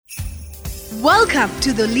Welcome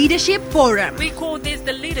to the Leadership Forum. We call this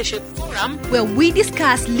the Leadership Forum, where we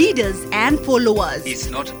discuss leaders and followers. It's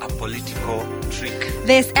not a political trick.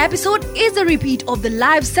 This episode is a repeat of the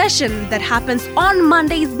live session that happens on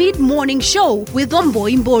Monday's mid-morning show with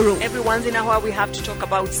MBURU. Every once in a while we have to talk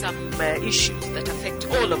about some issues that affect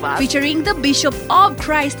all of us. Featuring the Bishop of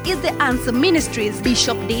Christ is the Answer Ministries,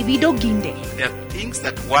 Bishop David Oginde. There are things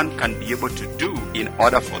that one can be able to do in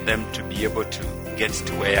order for them to be able to get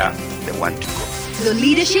to where they want to go. The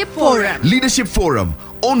Leadership Forum. Leadership Forum,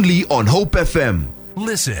 only on Hope FM.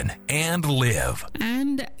 Listen and live.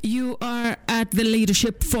 And you are at the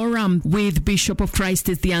Leadership Forum with Bishop of Christ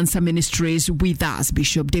is the Answer Ministries with us,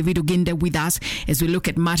 Bishop David Oginde with us, as we look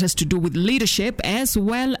at matters to do with leadership as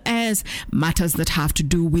well as matters that have to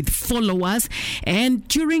do with followers. And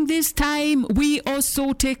during this time, we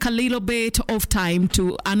also take a little bit of time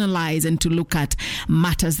to analyze and to look at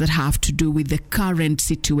matters that have to do with the current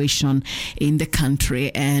situation in the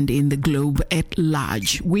country and in the globe at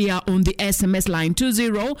large. We are on the SMS line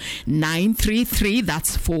 20933.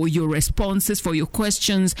 That's for your responses, for your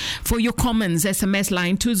questions, for your comments. SMS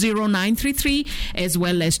line 20933, as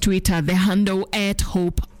well as Twitter, the handle at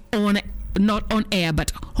Hope on, not on air,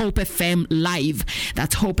 but Hope FM Live.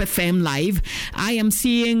 That's Hope FM Live. I am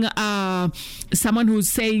seeing someone who's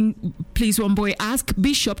saying, please, WAMBUI, ask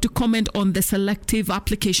Bishop to comment on the selective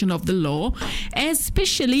application of the law,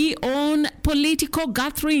 especially on political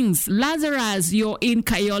gatherings. Lazarus, you're in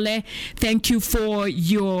Kayole. Thank you for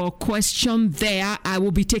your question there. I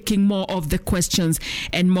will be taking more of the questions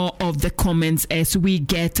and more of the comments as we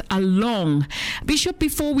get along. Bishop,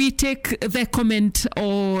 before we take the comment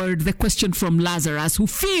or the question from Lazarus, who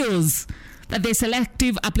feels that the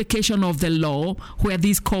selective application of the law where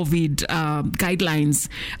these COVID guidelines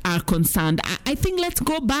are concerned, I think let's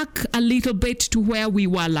go back a little bit to where we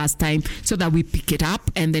were last time so that we pick it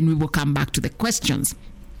up and then we will come back to the questions.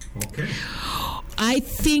 Okay. I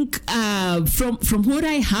think from what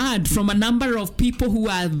I heard from a number of people who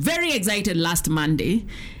are very excited last Monday,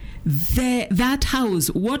 that house,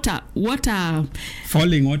 Falling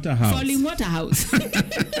water house.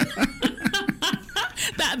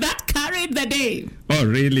 that carried the day. Oh,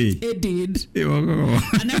 really? It did. Oh.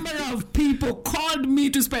 A number of people called me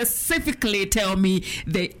to specifically tell me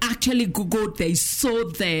they actually Googled, they saw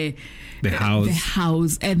the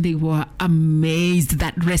house, and they were amazed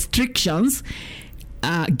that restrictions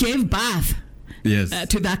gave birth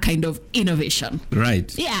to that kind of innovation.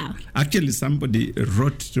 Right. Yeah. Actually, somebody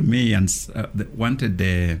wrote to me and wanted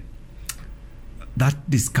that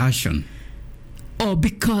discussion. Oh,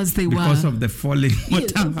 because of the falling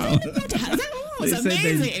water house. That was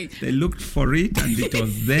amazing. They looked for it and it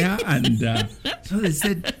was there, and so they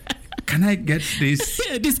said, "Can I get this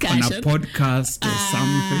discussion on a podcast or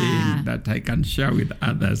something that I can share with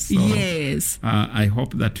others?" So, yes. I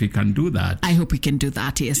hope that we can do that. I hope we can do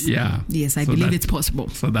that. Yes. Yeah. Yes, I believe it's possible,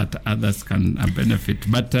 so that others can benefit.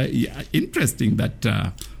 But interesting that.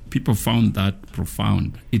 People found that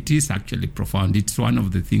profound. It is actually profound. It's one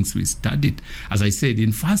of the things we studied. As I said,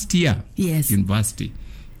 in first year university,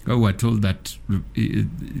 we were told that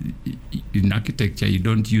in architecture you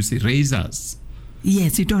don't use erasers.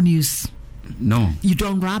 Yes, you don't use. No. You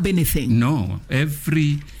don't rub anything. No.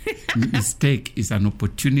 Every mistake is an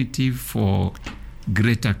opportunity for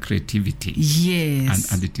greater creativity.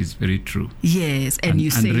 Yes. And it is very true. Yes. And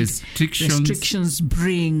you say restrictions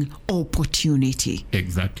bring opportunity.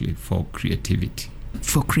 Exactly, for creativity.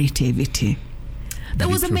 That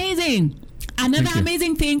was amazing. Another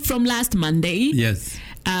amazing thing from last Monday. Yes.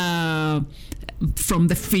 From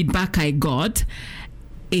the feedback I got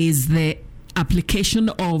is the application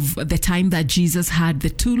of the time that Jesus had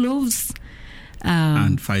the 2 loaves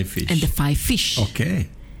and 5 fish. And the 5 fish. Okay.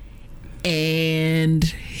 And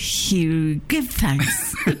he gave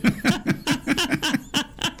thanks.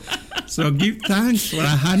 So give thanks for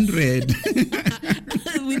 100.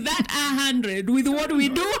 With that 100, with what we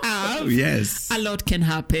do have, yes, a lot can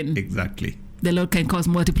happen. Exactly. The Lord can cause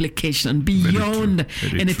multiplication beyond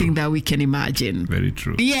anything that we can imagine. Very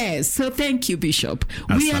true. Yes. So thank you, Bishop.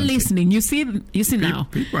 Asante. We are listening. You see now.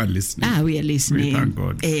 People are listening. We are listening. We thank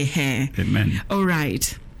God. Amen. All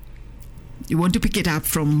right. You want to pick it up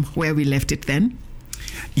from where we left it then?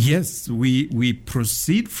 Yes, we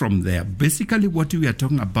proceed from there. Basically, what we are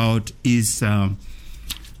talking about is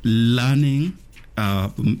learning,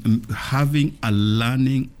 having a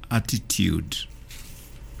learning attitude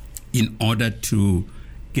in order to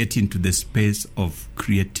get into the space of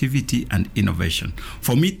creativity and innovation.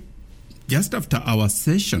 For me, just after our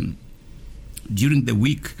session, during the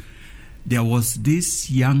week, there was this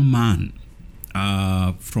young man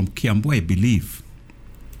from Kiambu, I believe,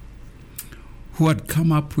 who had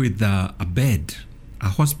come up with a bed, a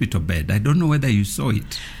hospital bed. I don't know whether you saw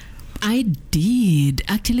it. I did.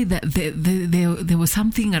 Actually, there was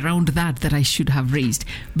something around that I should have raised.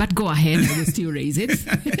 But go ahead, I will still raise it.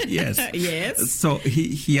 Yes. Yes. So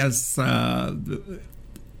he has,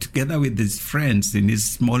 together with his friends in his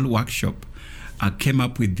small workshop, came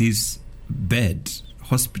up with this bed,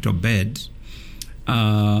 hospital bed,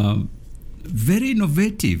 very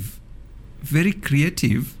innovative, very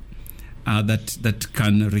creative, that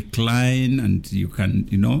can recline, and you can,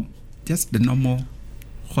 just the normal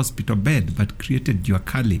hospital bed, but created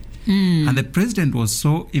dually. And the president was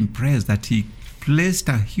so impressed that he placed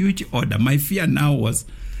a huge order. My fear now was,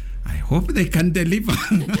 I hope they can deliver,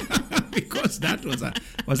 because that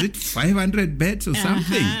was it 500 beds or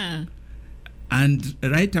something? And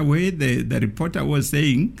right away, the reporter was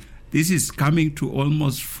saying, this is coming to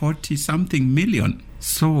almost 40-something million.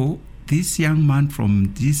 So this young man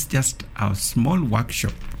from this just a small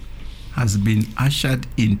workshop has been ushered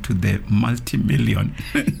into the multi-million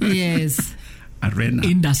arena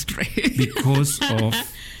industry because of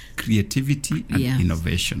creativity and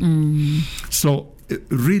innovation. So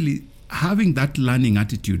really having that learning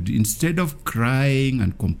attitude, instead of crying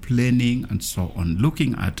and complaining and so on,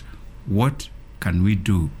 looking at what can we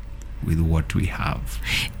do with what we have.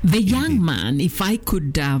 The young man, if I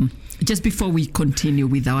could, just before we continue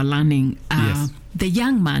with our learning, the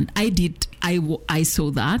young man, I saw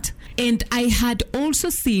that. And I had also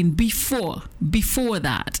seen before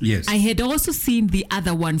that, I had also seen the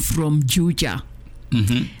other one from Juja.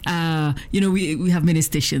 We have many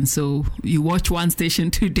stations, so you watch one station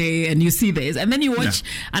today and you see this, and then you watch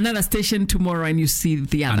another station tomorrow and you see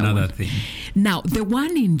the other one. Thing. Now, the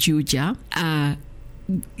one in Juja,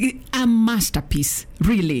 a masterpiece,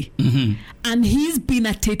 really. And he's been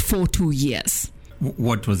at it for 2 years.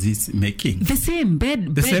 What was he making? The same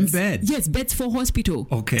bed. Same bed? Yes, beds for hospital.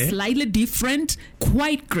 Okay. Slightly different.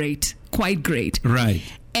 Quite great. Right.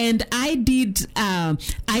 And I did, I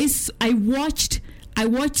watched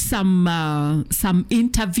some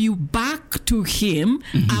interview back to him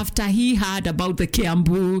after he heard about the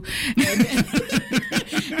Kiambu,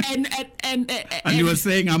 and he was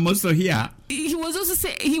saying, I'm also here. He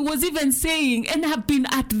was even saying, and have been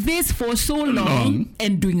at this for so long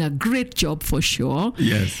and doing a great job for sure.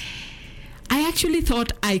 Yes. I actually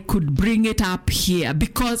thought I could bring it up here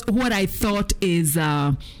because what I thought is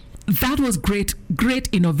that was great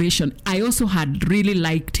innovation. I also had really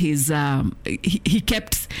liked his. He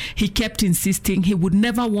kept insisting he would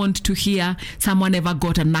never want to hear someone ever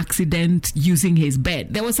got an accident using his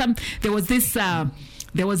bed. There was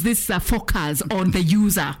this focus on the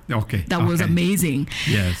user. That was amazing.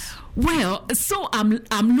 Yes. Well, so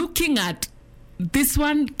I'm looking at. This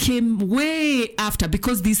one came way after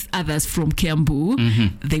because these others from Kiambu,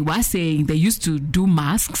 they were saying they used to do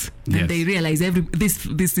masks and they realized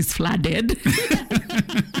this is flooded.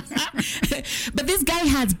 But this guy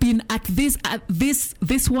has been at this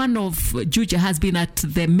one of Juja has been at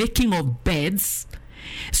the making of beds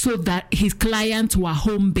so that his clients were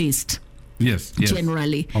home based. Yes.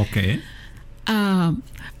 Generally. Okay.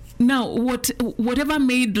 Now, whatever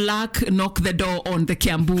made luck knock the door on the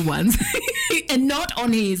Kiambu ones and not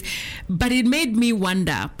on his, but it made me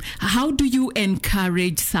wonder, how do you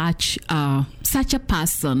encourage such a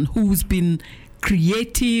person who's been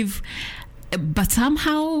creative, but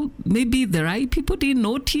somehow maybe the right people didn't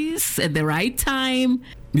notice at the right time?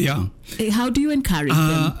 Yeah. How do you encourage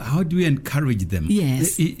them? How do you encourage them?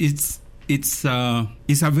 Yes. It's a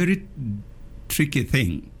very tricky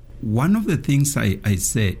thing. One of the things I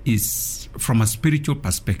say is from a spiritual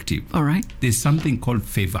perspective. All right. There's something called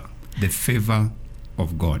favor. The favor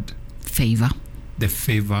of God. Favor. The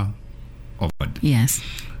favor of God. Yes.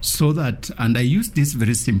 So that, and I use this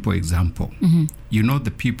very simple example.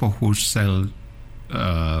 The people who sell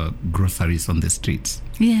groceries on the streets.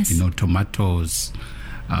 Yes. Tomatoes,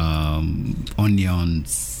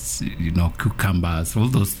 onions, cucumbers, all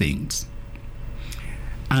those things.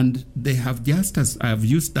 And they have just as I have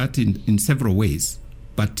used that in several ways,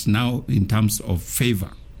 but now in terms of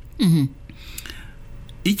favor.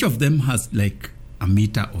 Each of them has like a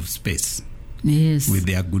meter of space. Yes. With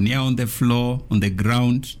their gunia on the floor, on the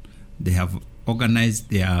ground, they have organized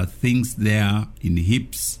their things there in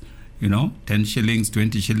heaps, 10 shillings,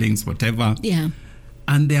 20 shillings, whatever. Yeah.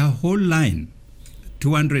 And their whole line,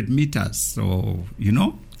 200 meters, so,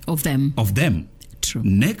 Of them. True.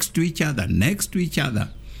 Next to each other.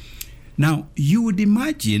 Now, you would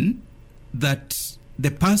imagine that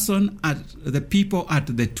the people at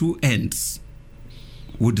the two ends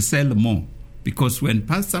would sell more because when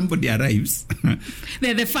somebody arrives,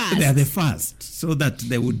 they're the first. They are the first, so that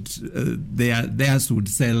they would theirs would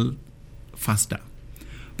sell faster.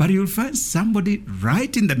 But you'll find somebody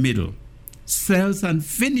right in the middle, sells and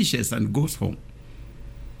finishes and goes home.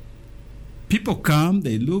 People come,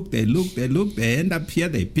 they look, they end up here,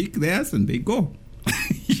 they pick theirs and they go,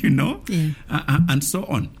 and so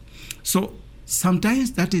on. So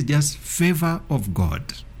sometimes that is just favor of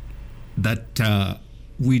God, that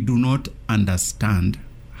we do not understand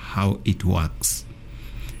how it works.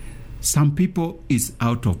 Some people is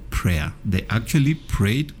out of prayer. They actually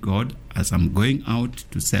prayed, God, as I'm going out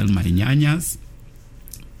to sell my nyanyas,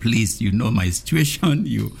 please, you know my situation,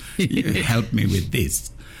 you help me with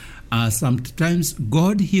this. Sometimes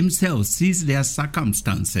God himself sees their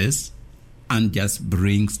circumstances and just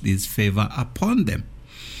brings this favor upon them.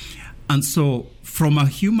 And so from a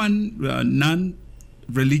human,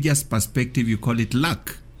 non-religious perspective, you call it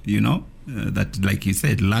luck, that, like you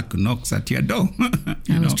said, luck knocks at your door.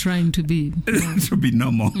 I was trying to be to be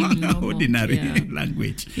normal, ordinary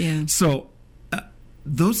language. Yeah. So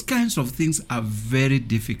those kinds of things are very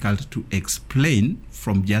difficult to explain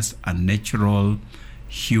from just a natural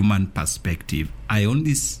human perspective. I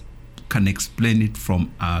only can explain it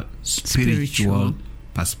from a spiritual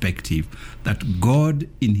perspective, that God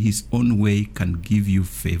in his own way can give you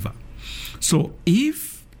favor. So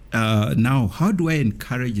if now, how do I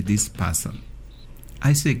encourage this person?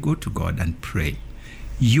 I say, go to God and pray.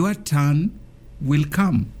 Your turn will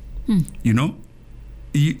come.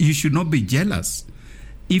 You should not be jealous.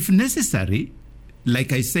 If necessary,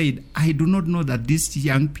 like I said, I do not know that these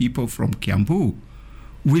young people from Kiambu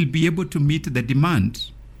will be able to meet the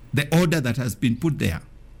demand, the order that has been put there.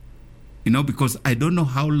 Because I don't know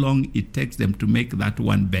how long it takes them to make that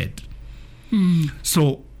one bed.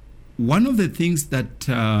 So one of the things that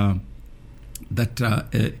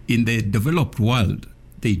in the developed world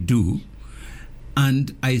they do,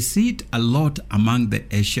 and I see it a lot among the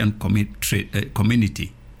Asian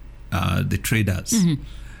community, the traders.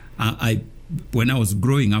 When I was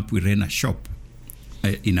growing up, we ran a shop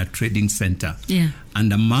in a trading center,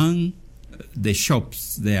 and among the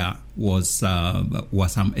shops there was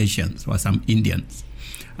some Asians, was some Indians.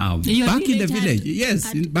 Back in the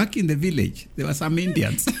village, back in the village, there were some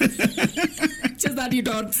Indians. Just that you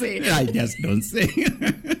don't say. I just don't say.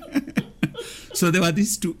 So there were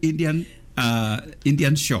these two Indian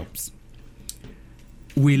shops.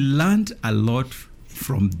 We learned a lot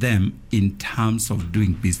from them in terms of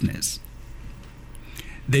doing business.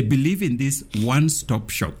 They believe in this one-stop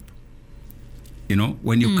shop.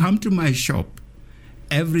 When you come to my shop,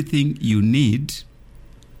 everything you need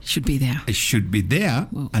should be there. It should be there.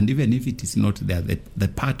 Whoa. And even if it is not there, the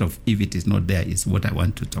part of if it is not there is what I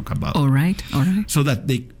want to talk about. All right. So that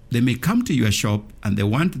they may come to your shop and they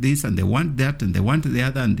want this and they want that and they want the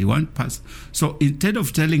other and they want pass. So instead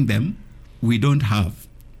of telling them, we don't have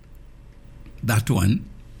that one,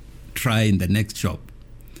 try in the next shop,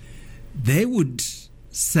 they would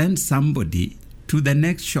send somebody to the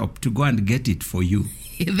next shop to go and get it for you.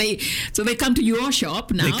 So they come to your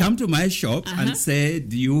shop now? They come to my shop and say,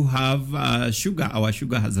 do you have sugar? Our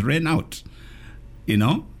sugar has run out,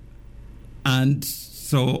 And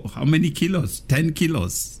so how many kilos? 10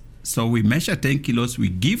 kilos. So we measure 10 kilos, we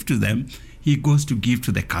give to them. He goes to give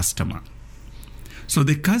to the customer. So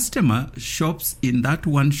the customer shops in that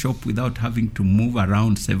one shop without having to move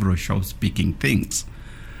around several shops picking things.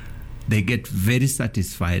 They get very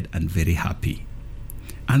satisfied and very happy.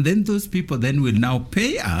 And then those people then will now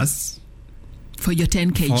pay us for your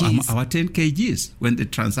 10 kgs. For our 10 kgs when the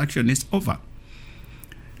transaction is over.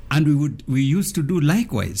 And we used to do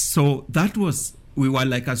likewise. So we were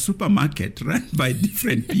like a supermarket run by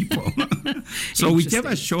different people. So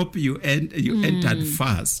whichever shop you entered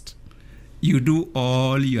first, you do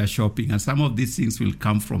all your shopping. And some of these things will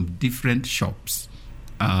come from different shops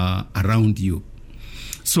around you.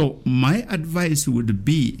 So my advice would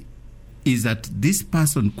be is that this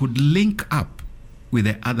person could link up with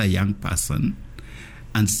the other young person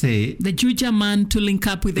and say... The Juja man to link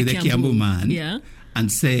up with the Kiambu man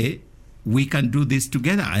and say, we can do this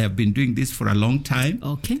together. I have been doing this for a long time.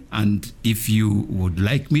 Okay. And if you would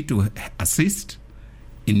like me to assist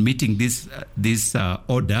in meeting this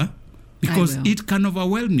order, because it can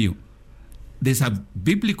overwhelm you. There's a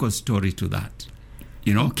biblical story to that.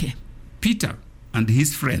 Okay. Peter and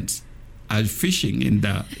his friends are fishing in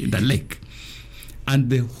the lake, and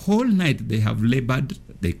the whole night they have labored,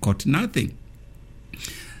 they caught nothing.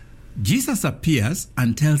 Jesus appears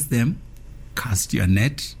and tells them, cast your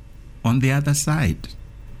net on the other side.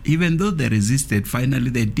 Even though they resisted, finally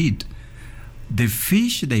they did. The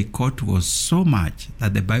fish they caught was so much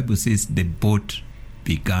that the Bible says the boat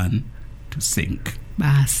began to sink.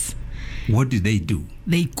 Bas. What did they do?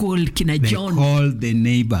 They called Kina They John. called the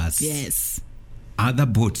neighbors, Yes. other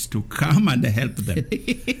boats to come and help them.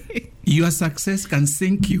 Your success can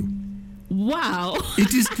sink you. Wow.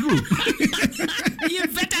 It is true. You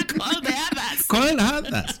better call the others. Call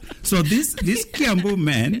others. So this Kiambu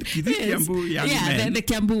men, Kiambu young men, the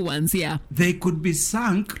Kiambu ones, yeah. they could be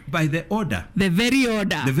sunk by the order. The very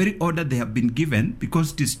order They have been given,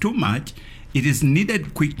 because it is too much, it is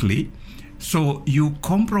needed quickly. So you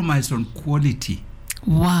compromise on quality.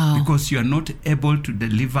 Wow. Because you are not able to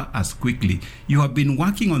deliver as quickly. You have been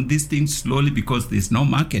working on these things slowly because there's no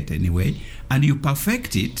market anyway, and you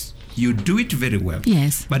perfect it. You do it very well.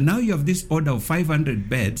 Yes. But now you have this order of 500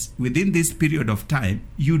 beds. Within this period of time,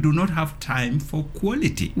 you do not have time for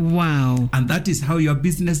quality. Wow. And that is how your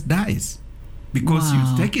business dies. Because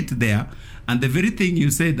Wow. you take it there, and the very thing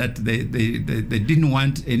you say that they didn't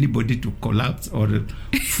want anybody to collapse or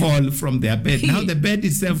fall from their bed. Now the bed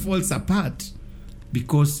itself falls apart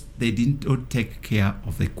because they didn't take care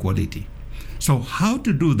of the quality. So how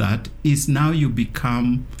to do that is now you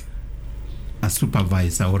become a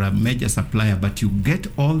supervisor or a major supplier, but you get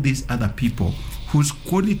all these other people whose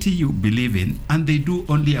quality you believe in, and they do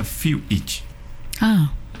only a few each.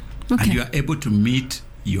 Ah, okay. And you are able to meet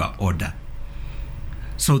your order.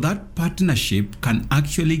 So that partnership can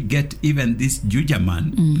actually get even this Juja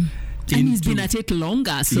man. And he's been at it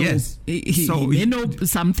longer, so Yes. he So may know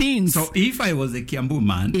some things. So if I was a Kiambu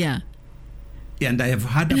man, yeah. and I have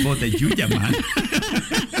heard about the Juja man,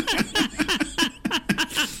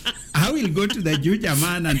 I will go to the Juja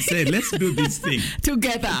man and say, let's do this thing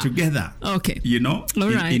Together. Okay. You know, All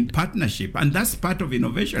right. in partnership. And that's part of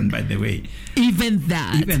innovation, by the way. Even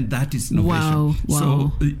that is innovation. Wow.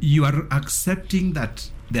 So you are accepting that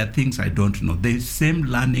there are things I don't know. The same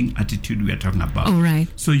learning attitude we are talking about. All right.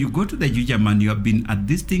 So you go to the Juja man, you have been at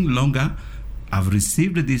this thing longer. I've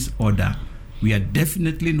received this order. We are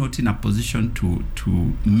definitely not in a position to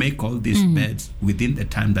make all these beds within the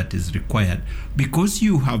time that is required. Because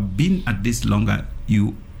you have been at this longer,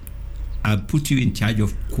 I'll put you in charge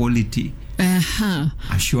of quality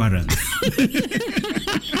assurance.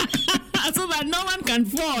 So that no one can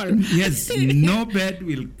fall. Yes, no bed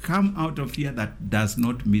will come out of here that does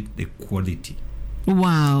not meet the quality.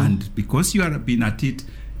 Wow. And because you have been at it,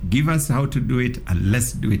 give us how to do it and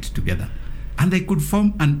let's do it together. And they could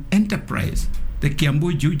form an enterprise, the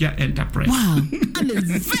Kiambu Juja enterprise. Wow. And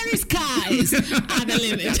the very skies are the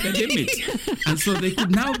limit. And so they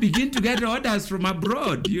could now begin to get orders from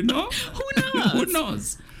abroad, you know? Who knows? Who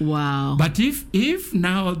knows? Wow. But if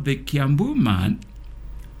now the Kiambu man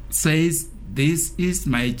says, this is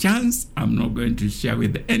my chance, I'm not going to share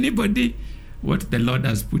with anybody what the Lord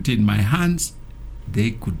has put in my hands,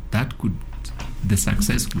 the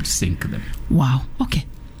success could sink them. Wow. Okay.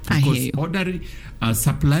 I hear you. Because ordering,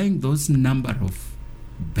 supplying those number of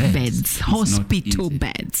beds, hospital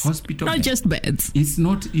beds, not just beds. It's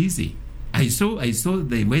not easy. I saw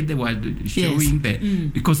the way they were showing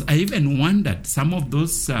because I even wondered some of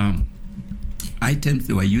those items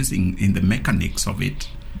they were using in the mechanics of it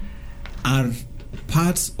are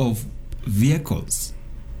parts of vehicles.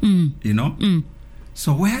 You know.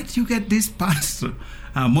 So where do you get these parts?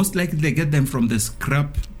 Most likely they get them from the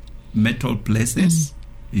scrap metal places.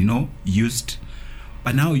 You know, used.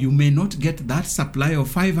 But now you may not get that supply of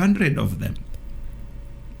 500 of them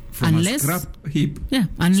from a scrap heap. Yeah,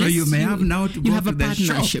 so you may have now to go to the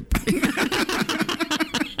partnership.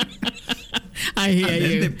 I hear and you.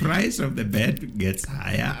 then the price of the bed gets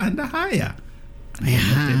higher and higher. And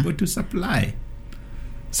you're not able to supply.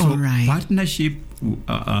 So partnership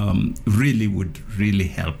really would really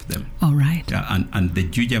help them. All right. And the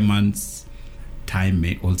Juja man's time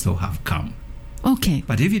may also have come. Okay.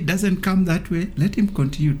 But if it doesn't come that way, let him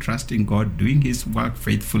continue trusting God, doing his work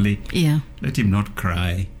faithfully. Yeah. Let him not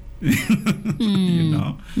cry. You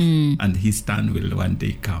know. And his turn will one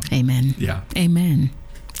day come. Amen. Yeah. Amen.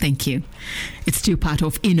 Thank you. It's still part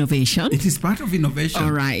of innovation. It is part of innovation.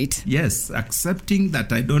 All right. Yes, accepting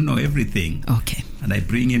that I don't know everything. Okay. And I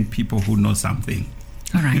bring in people who know something.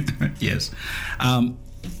 All right. Yes.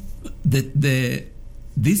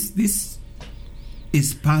 This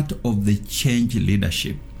is part of the change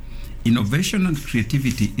leadership. Innovation and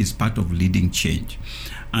creativity is part of leading change.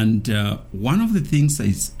 And one of the things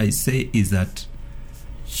I say is that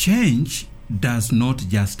change does not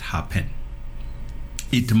just happen.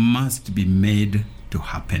 It must be made to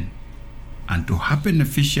happen, and to happen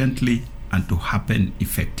efficiently and to happen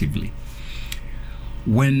effectively.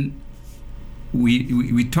 When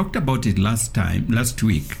we talked about it last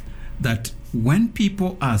week, that when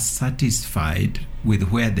people are satisfied with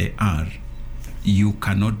where they are, you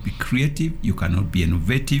cannot be creative, you cannot be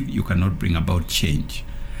innovative, you cannot bring about change.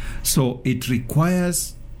 So it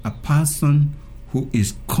requires a person who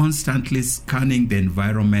is constantly scanning the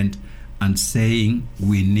environment and saying,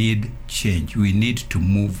 we need change, we need to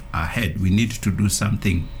move ahead, we need to do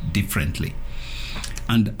something differently.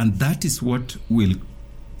 And that is what will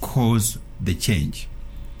cause the change.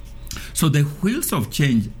 So the wheels of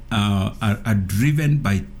change are driven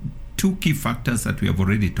by two key factors that we have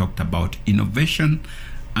already talked about: innovation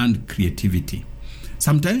and creativity.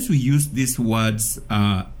 Sometimes we use these words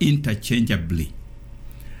interchangeably,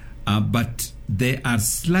 but they are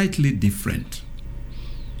slightly different.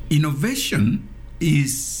 Innovation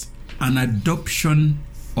is an adoption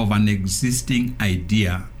of an existing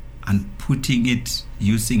idea and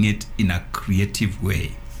using it in a creative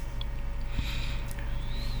way.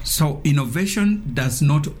 So innovation does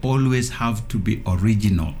not always have to be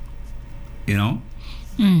original. You know,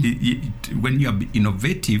 when you are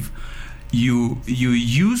innovative, you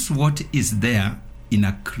use what is there in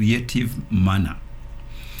a creative manner.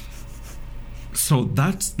 So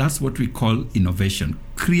that's what we call innovation.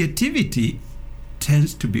 Creativity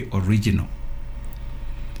tends to be original.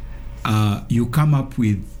 You come up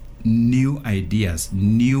with new ideas,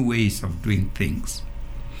 new ways of doing things.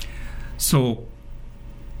 So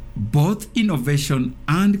both innovation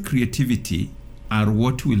and creativity are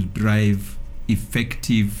what will drive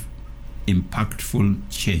effective, impactful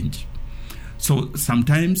change. So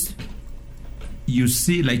sometimes you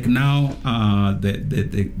see, like now,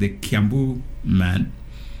 the Kiambu man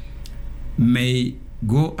may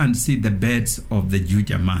go and see the beds of the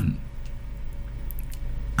Juja man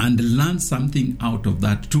and learn something out of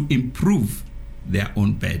that to improve their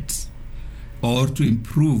own beds or to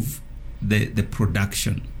improve the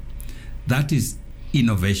production. That is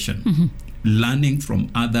innovation. Mm-hmm. Learning from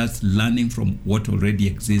others, learning from what already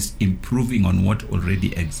exists, improving on what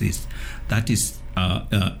already exists. That is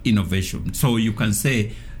innovation. So you can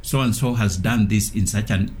say, so-and-so has done this in such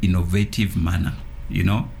an innovative manner. You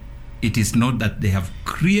know, it is not that they have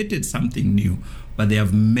created something new, but they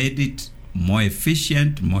have made it more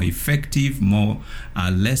efficient, more effective,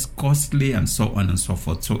 less costly, and so on and so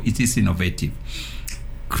forth. So it is innovative.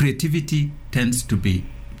 Creativity tends to be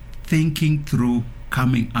thinking through,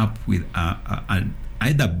 coming up with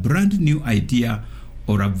either brand new idea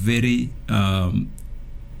or a very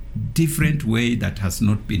different way that has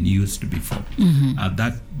not been used before. Mm-hmm.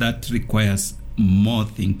 That requires more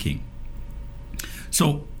thinking.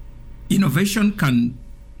 So innovation can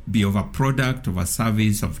be of a product, of a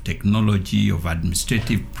service, of technology, of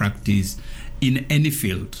administrative practice. In any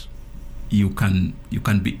field, you can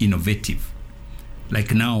be innovative.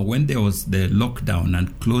 Like now, when there was the lockdown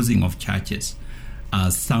and closing of churches,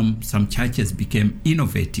 some churches became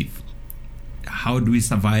innovative. How do we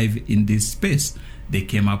survive in this space? They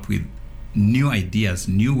came up with new ideas,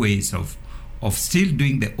 new ways of still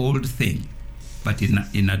doing the old thing, but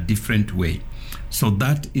in a different way. So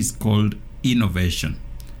that is called innovation.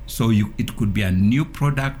 So it could be a new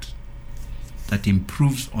product that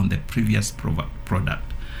improves on the previous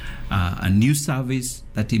product, a new service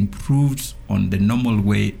that improves on the normal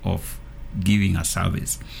way of giving a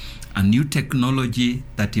service, a new technology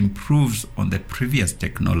that improves on the previous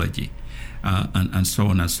technology, and so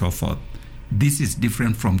on and so forth. This is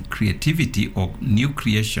different from creativity or new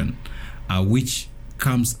creation, which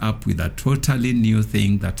comes up with a totally new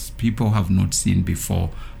thing that people have not seen before,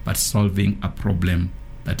 but solving a problem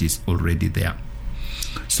that is already there.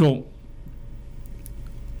 So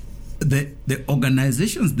the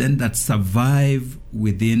organizations then that survive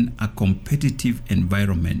within a competitive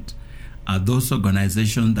environment are those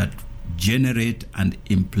organizations that generate and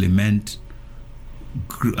implement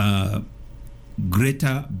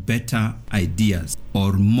greater, better ideas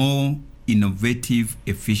or more innovative,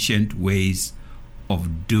 efficient ways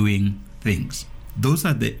of doing things. Those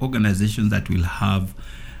are the organizations that will have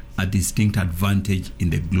a distinct advantage in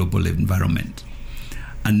the global environment.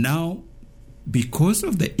 And now, because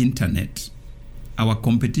of the internet, our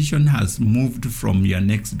competition has moved from your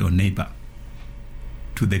next door neighbor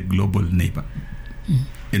to the global neighbor.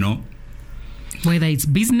 You know, whether it's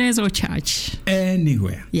business or church,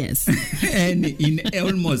 anywhere. Yes. in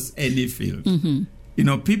almost any field. Mm-hmm. You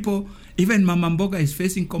know, people, even Mama Mboga is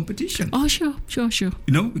facing competition. Oh, sure. You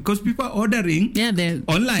know, because people are ordering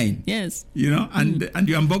online. Yes. You know, and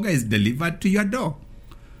your Mboga is delivered to your door.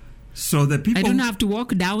 So the people... I don't have to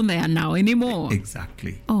walk down there now anymore.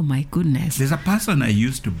 Exactly. Oh, my goodness. There's a person I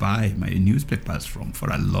used to buy my newspapers from for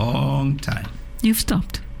a long time. You've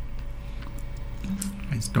stopped?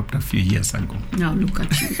 stopped a few years ago. Now look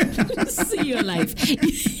at you. See your life.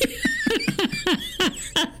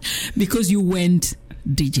 Because you went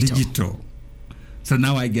digital. So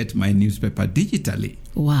now I get my newspaper digitally.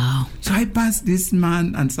 Wow. So I pass this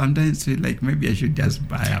man and sometimes feel like maybe I should just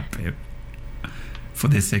buy a paper for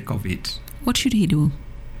the sake of it. What should he do?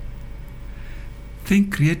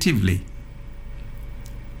 Think creatively.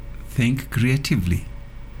 Think creatively.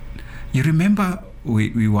 You remember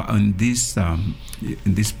we were on this in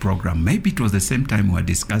this program. Maybe it was the same time we were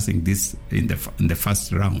discussing this in the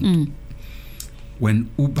first round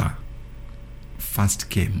when Uber first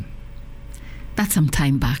came. That's some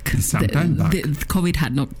time back. Some time back. The COVID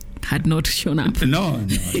had not shown up. No.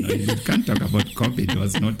 You can't talk about COVID. It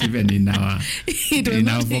was not even in our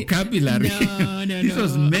vocabulary. No. This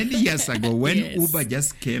was many years ago when Uber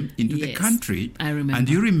just came into the country. I remember. And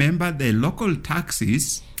you remember the local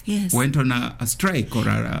taxis went on a strike or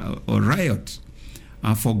riot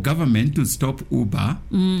for government to stop Uber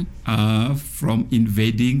from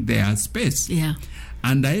invading their space. Yeah.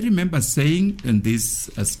 And I remember saying in this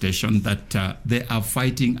station that they are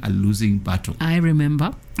fighting a losing battle. I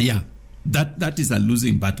remember. Yeah, that is a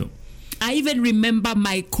losing battle. I even remember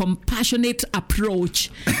my compassionate approach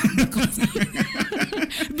because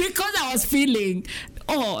I was feeling,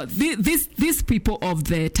 these people of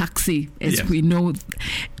the taxi, as we know,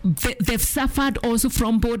 they've suffered also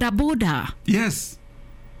from border. Yes.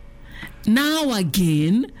 Now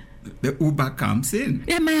again, the Uber comes in.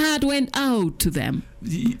 Yeah, my heart went out to them.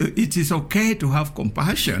 It is okay to have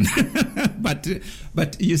compassion, but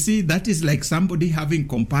you see, that is like somebody having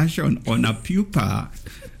compassion on a pupa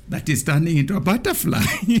that is turning into a butterfly.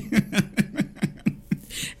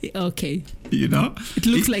 Okay. You know, it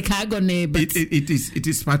looks like agony, but it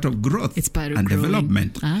is part of growth. It's part of and growing.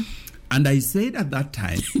 Development. And I said at that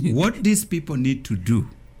time, what these people need to do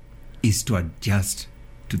is to adjust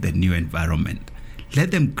to the new environment.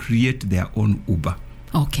 Let them create their own Uber.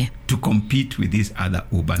 Okay. To compete with this other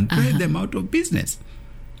Uber and drive them out of business.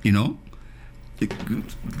 You know,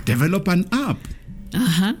 develop an app.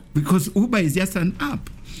 Because Uber is just an app.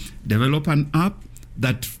 Develop an app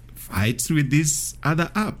that fights with this other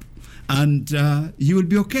app, and you will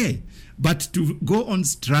be okay. But to go on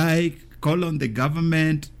strike, call on the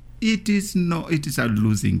government, it is a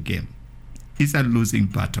losing game. It's a losing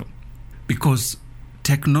battle, because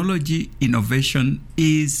technology innovation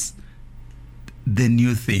is the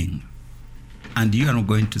new thing, and you are not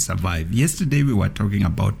going to survive. Yesterday we were talking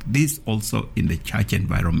about this also in the church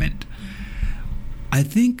environment. I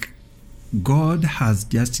think God has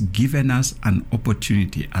just given us an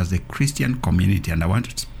opportunity as a Christian community, and I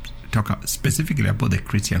want to talk specifically about the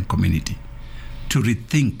Christian community, to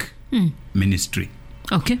rethink ministry.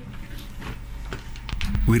 Okay.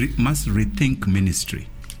 We must rethink ministry.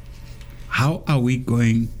 How are we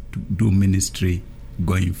going to do ministry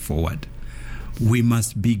going forward? We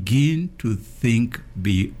must begin to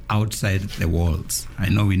be outside the walls. I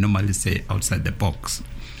know we normally say outside the box.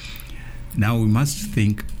 Now we must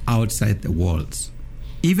think outside the walls.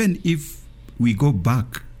 Even if we go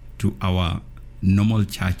back to our normal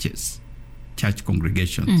churches, church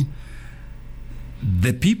congregations,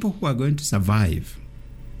 the people who are going to survive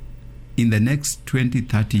in the next 20,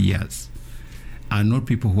 30 years are not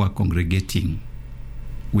people who are congregating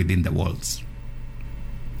within the walls.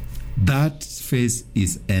 That phase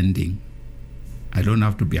is ending. I don't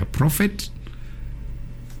have to be a prophet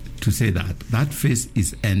to say that. That phase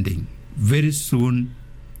is ending. Very soon,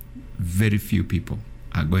 very few people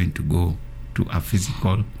are going to go to a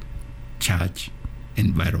physical church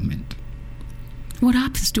environment. What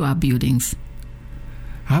happens to our buildings?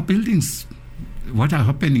 Our buildings, what are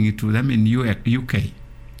happening to them in UK?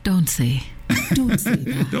 Don't say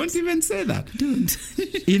that. Don't even say that. Don't.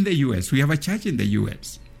 In the US, we have a church in the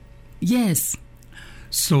US. Yes.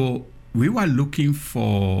 So we were looking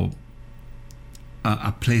for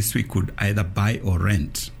a place we could either buy or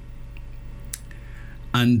rent.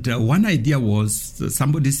 And one idea was,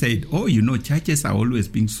 somebody said, churches are always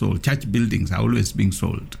being sold. Church buildings are always being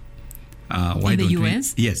sold. In the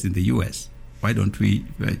US? Yes, in the US. Why don't we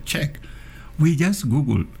check? We just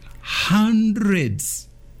Googled hundreds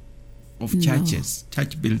of churches,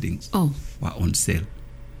 church buildings were on sale.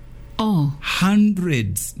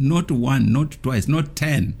 Hundreds, not one, not twice, not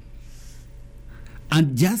 10.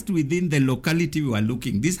 And just within the locality we were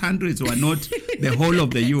looking, these hundreds were not the whole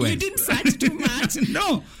of the US. You didn't search too much.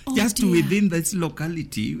 No, just within this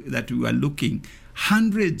locality that we were looking,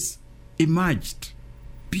 hundreds emerged.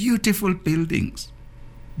 Beautiful buildings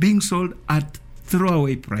being sold at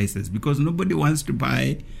throwaway prices because nobody wants to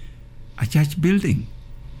buy a church building.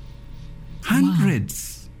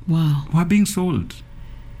 Hundreds were being sold.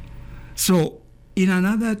 So in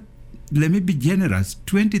another, let me be generous,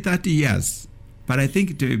 20, 30 years, but I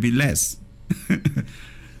think it will be less.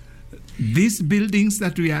 These buildings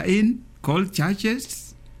that we are in, called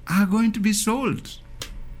churches, are going to be sold.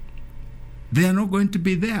 They are not going to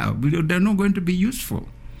be there. They're not going to be useful.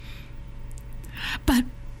 But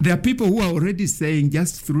there are people who are already saying,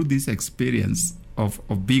 just through this experience of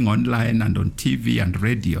being online and on TV and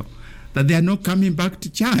radio, that they are not coming back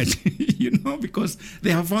to church, because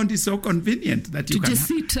they have found it so convenient that you can just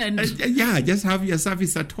sit and just have your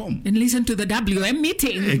service at home and listen to the WM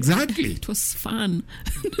meeting. Exactly, it was fun.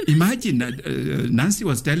 Imagine Nancy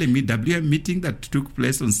was telling me WM meeting that took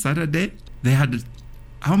place on Saturday. They had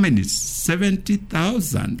how many?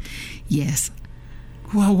 70,000. Yes,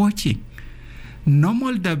 who are watching.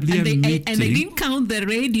 Normal WM meeting. And they didn't count the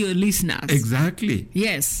radio listeners. Exactly.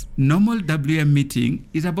 Yes. Normal WM meeting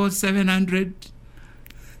is about 700,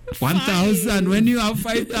 1,000. When you have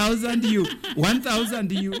 5,000, 1,000,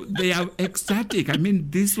 they are ecstatic. I mean,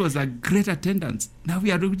 this was a great attendance. Now we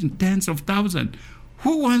are looking tens of thousands.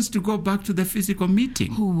 Who wants to go back to the physical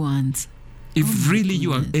meeting? Who wants? If really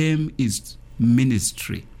your aim is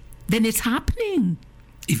ministry, then it's happening.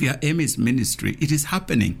 If your aim is ministry, it is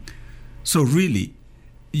happening. So really,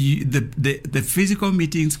 the physical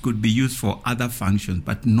meetings could be used for other functions,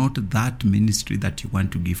 but not that ministry that you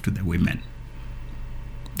want to give to the women.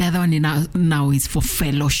 The other one now is for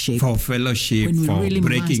fellowship. For fellowship, for really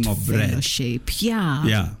breaking of bread. Fellowship, yeah.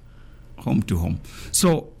 Yeah, home to home.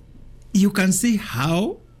 So you can see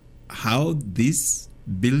how these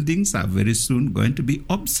buildings are very soon going to be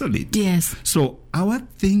obsolete. Yes. So our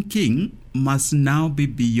thinking must now be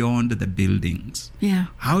beyond the buildings. Yeah.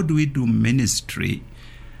 How do we do ministry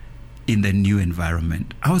in the new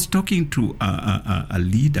environment? I was talking to a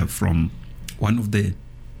leader from one of the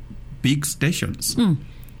big stations,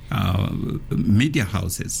 media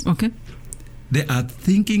houses. Okay. They are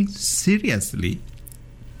thinking seriously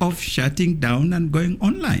of shutting down and going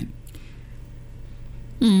online.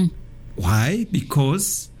 Why?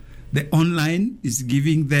 Because the online is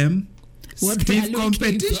giving them stiff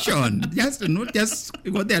competition. Not just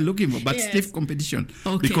what they are looking for, but stiff competition.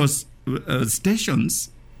 Okay. Because stations,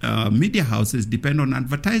 media houses depend on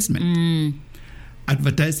advertisement.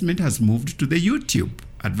 Advertisement has moved to the YouTube.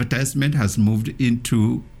 Advertisement has moved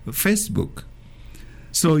into Facebook.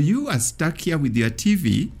 So you are stuck here with your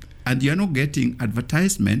TV and you're not getting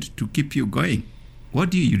advertisement to keep you going. What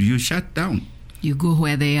do? You shut down. You go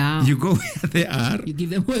where they are. You go where they are. You give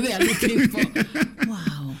them what they are looking for.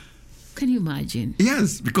 Wow. Can you imagine?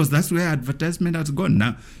 Yes, because that's where advertisement has gone.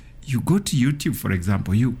 Now, you go to YouTube, for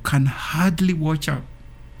example, you can hardly watch a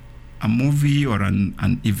movie or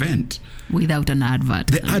an event without an advert.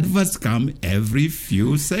 The adverts come every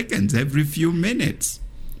few seconds, every few minutes.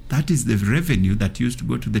 That is the revenue that used to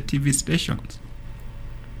go to the TV stations.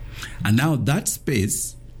 And now that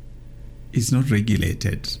space is not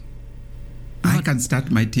regulated. I can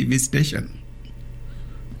start my TV station.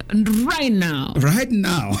 Right now.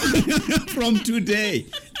 From today.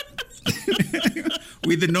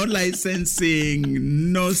 With no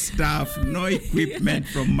licensing, no staff, no equipment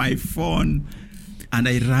from my phone. And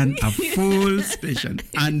I run a full station.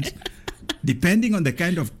 And depending on the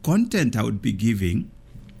kind of content I would be giving,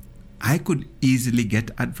 I could easily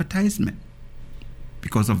get advertisement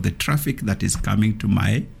because of the traffic that is coming to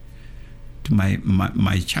my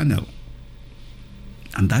channel.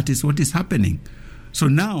 And that is what is happening. So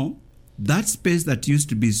now, that space that used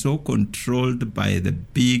to be so controlled by the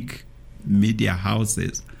big media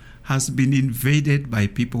houses has been invaded by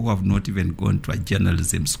people who have not even gone to a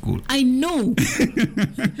journalism school. I know.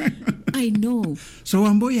 So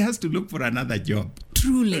WAMBUI has to look for another job.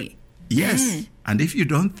 Truly. Yes. Yeah. And if you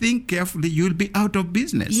don't think carefully, you'll be out of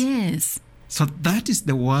business. Yes. So that is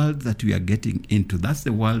the world that we are getting into. That's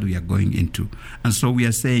the world we are going into. And so we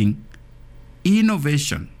are saying,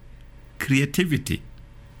 innovation, creativity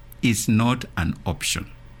is not an option.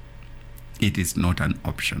 It is not an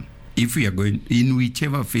option. If we are going in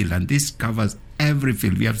whichever field, and this covers every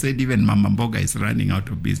field, we have said even Mama Mboga is running out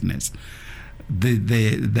of business.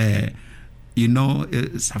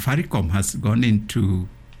 Safaricom has gone into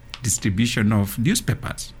distribution of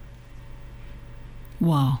newspapers.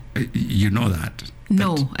 Wow. You know that?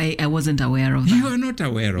 No, I wasn't aware of that. You are not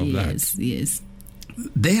aware of that? Yes.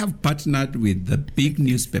 They have partnered with the big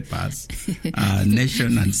newspapers,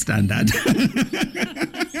 Nation and Standard,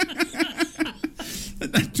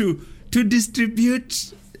 to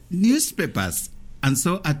distribute newspapers. And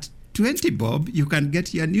so at 20 bob, you can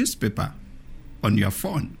get your newspaper on your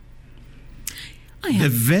phone. The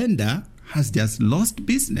vendor has just lost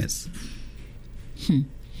business.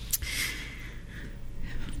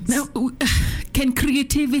 Now, can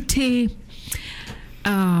creativity,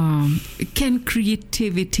 can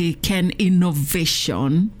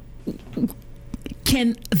innovation,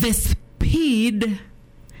 can the speed,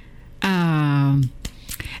 I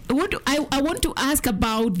want to ask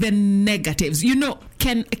about the negatives.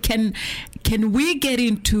 Can we get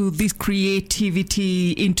into this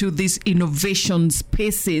creativity, into these innovation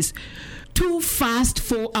spaces too fast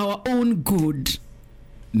for our own good?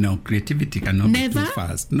 No, creativity cannot Never? be too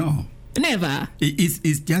fast. No. Never.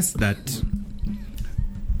 It's just that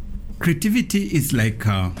creativity is like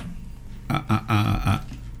an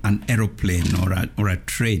aeroplane or a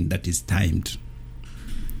train that is timed.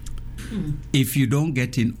 If you don't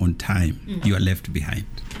get in on time, you are left behind.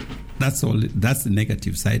 That's all. That's the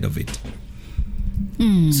negative side of it.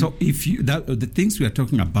 So if the things we are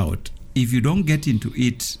talking about, if you don't get into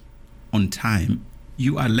it on time,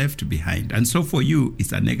 you are left behind. And so for you,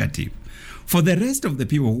 it's a negative. For the rest of the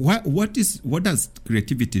people, what does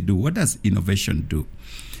creativity do? What does innovation do?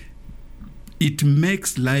 It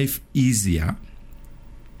makes life easier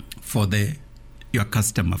for your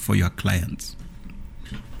customer, for your clients.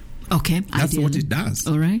 Okay. That's what it does.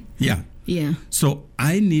 All right. Yeah. Yeah. So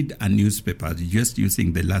I need a newspaper, just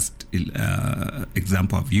using the last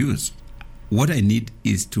example I've used. What I need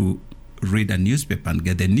is to read a newspaper and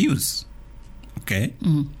get the news. Okay?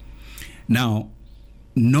 Now,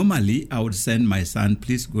 normally I would send my son,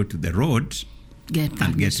 please go to the road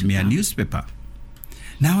and get me a newspaper.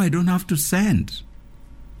 Now I don't have to send.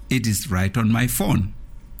 It is right on my phone.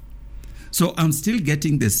 So I'm still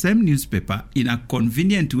getting the same newspaper in a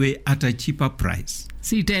convenient way at a cheaper price.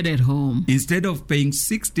 Seated at home. Instead of paying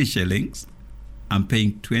 60 shillings, I'm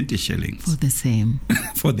paying 20 shillings. For the same.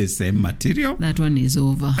 For the same material. That one is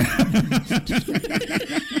over.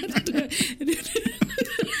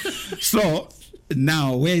 So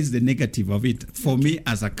now, where is the negative of it? For me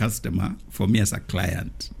as a customer, for me as a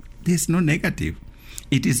client, there's no negative.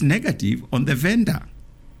 It is negative on the vendor,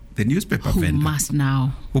 the newspaper vendor. Who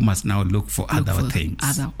must now look for other things.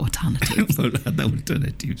 Other alternatives. Other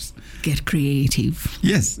alternatives. Get creative.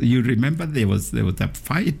 Yes, you remember there was a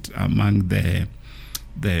fight among the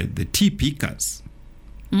tea pickers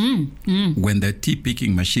when the tea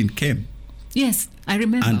picking machine came. Yes, I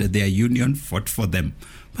remember. And their union fought for them.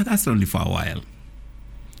 But that's only for a while.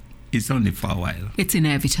 It's only for a while. It's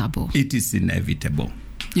inevitable. It is inevitable.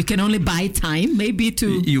 You can only buy time, maybe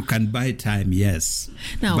to... You can buy time, yes.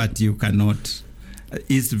 No. But you cannot...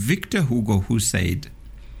 It's Victor Hugo who said,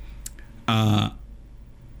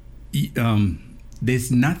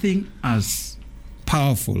 there's nothing as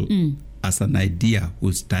powerful as an idea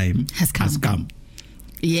whose time has come.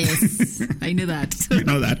 Yes, I know that. You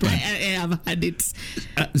know that one? I have had it.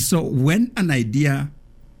 So when an idea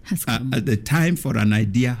has come, the time for an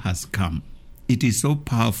idea has come, it is so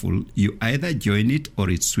powerful, you either join it or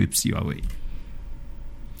it sweeps you away.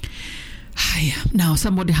 Now,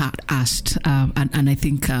 somebody had asked, and I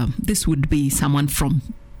think this would be someone from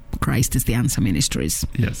Christ is the Answer Ministries.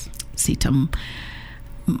 Yes. Sitam,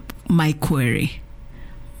 my query,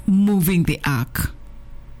 moving the ark.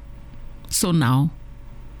 So now,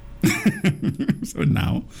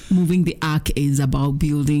 moving the ark is about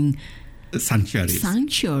building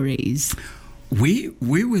sanctuaries. We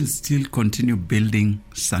will still continue building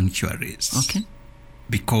sanctuaries. Okay.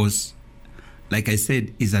 Because, like I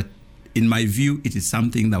said, in my view, it is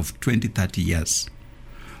something of 20, 30 years.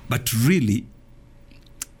 But really,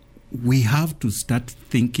 we have to start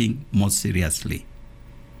thinking more seriously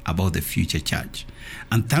about the future church.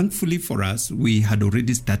 And thankfully for us, we had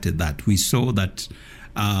already started that. We saw that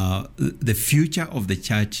the future of the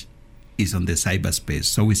church is on the cyberspace.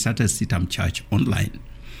 So we started Sitam Church Online.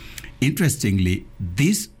 Interestingly,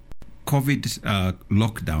 this COVID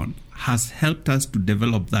lockdown has helped us to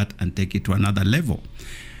develop that and take it to another level.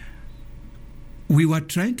 We were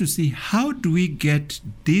trying to see how do we get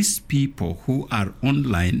these people who are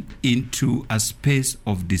online into a space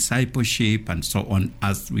of discipleship and so on,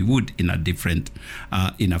 as we would in a different,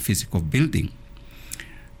 in a physical building.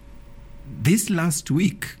 This last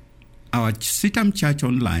week, our Sitam Church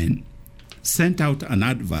Online sent out an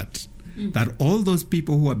advert that all those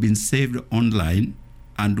people who have been saved online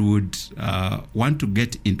and would want to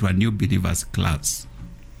get into a new believers class,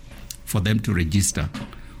 for them to register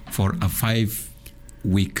for a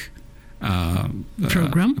 5-week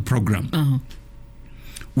program. Uh-huh.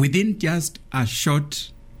 Within just a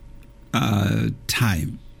short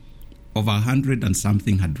time, over 100 and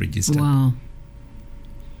something had registered. Wow.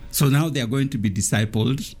 So now they are going to be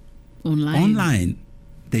discipled online.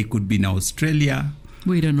 They could be in Australia.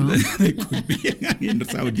 We don't know. They could be in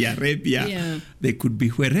Saudi Arabia. Yeah. They could be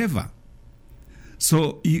wherever.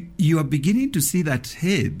 So you are beginning to see that,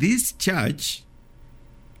 hey, this church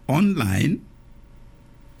online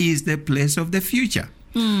is the place of the future.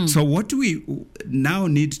 So what we now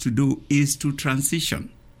need to do is to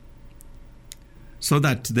transition so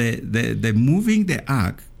that the moving the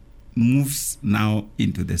ark moves now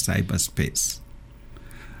into the cyberspace.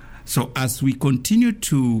 So as we continue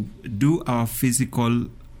to do our physical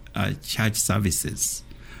church services,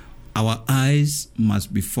 our eyes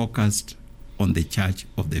must be focused on the church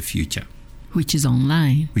of the future. Which is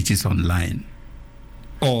online.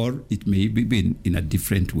 Or it may be in a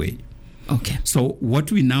different way. Okay. So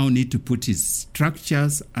what we now need to put is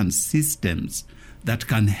structures and systems that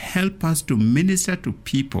can help us to minister to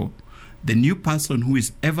people. The new person who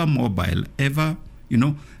is ever mobile, there are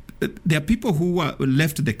people who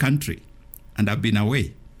left the country and have been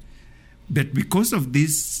away. But because of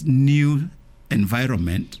this new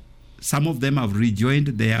environment, some of them have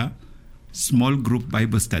rejoined their small group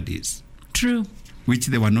Bible studies. True. Which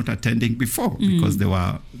they were not attending before because they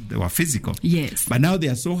were physical. Yes. But now they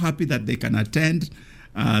are so happy that they can attend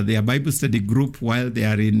their Bible study group while they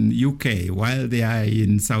are in UK, while they are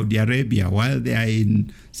in Saudi Arabia, while they are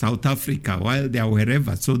in South Africa, while they are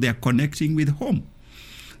wherever. So they are connecting with home.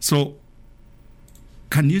 So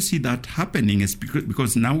can you see that happening? It's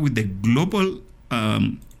because now with the global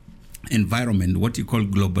environment, what you call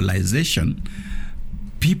globalization,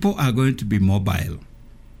 people are going to be mobile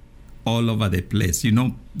all over the place.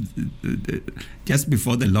 Just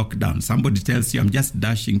before the lockdown, somebody tells you, I'm just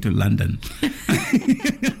dashing to London.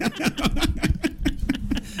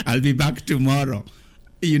 I'll be back tomorrow.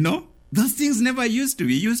 Those things never used to.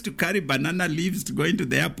 We used to carry banana leaves to go into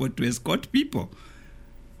the airport to escort people.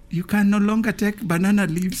 You can no longer take banana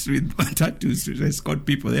leaves with tattoos to escort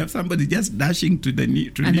people. They have somebody just dashing to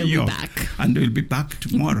New York. Back. And they'll be back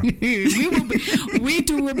tomorrow. we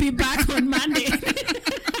too will be back on Monday.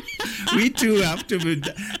 We too have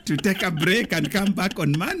to take a break and come back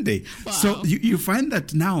on Monday. Wow. So you find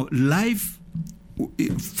that now life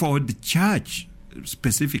for the church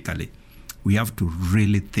specifically, we have to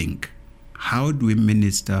really think, how do we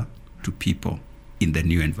minister to people in the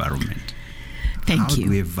new environment? Thank How you. do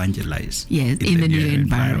we evangelize? Yes, in the new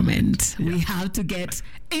environment. Yeah. We have to get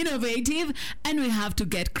innovative and we have to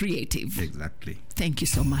get creative. Exactly. Thank you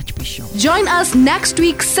so much, Bishop. Join us next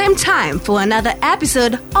week, same time, for another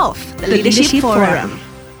episode of the Leadership Forum.